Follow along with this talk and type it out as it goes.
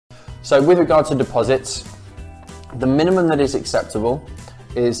So with regard to deposits, the minimum that is acceptable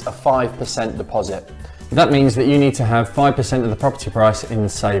is a 5% deposit. That means that you need to have 5% of the property price in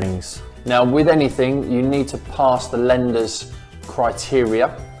savings. Now with anything, you need to pass the lender's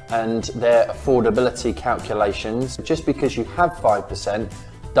criteria and their affordability calculations. Just because you have 5%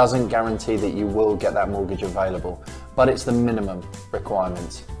 doesn't guarantee that you will get that mortgage available, but it's the minimum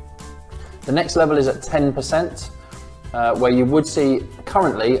requirement. The next level is at 10%, where you would see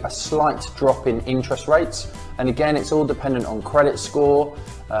currently a slight drop in interest rates. And again, it's all dependent on credit score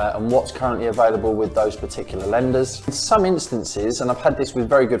and what's currently available with those particular lenders. In some instances, and I've had this with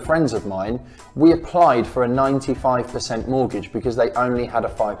very good friends of mine, we applied for a 95% mortgage because they only had a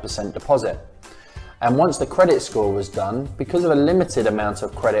 5% deposit. And once the credit score was done, because of a limited amount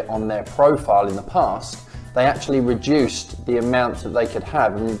of credit on their profile in the past, they actually reduced the amount that they could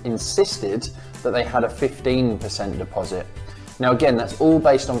have and insisted that they had a 15% deposit. Now again, that's all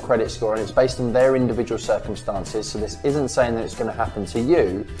based on credit score and it's based on their individual circumstances, so this isn't saying that it's going to happen to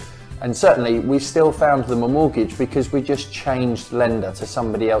you. And certainly we still found them a mortgage because we just changed lender to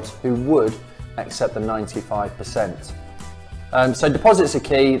somebody else who would accept the 95%. So deposits are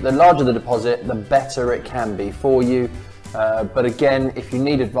key. The larger the deposit, the better it can be for you. But again, if you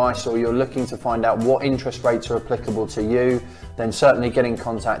need advice or you're looking to find out what interest rates are applicable to you, then certainly get in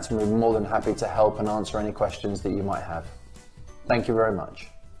contact and we're more than happy to help and answer any questions that you might have. Thank you very much.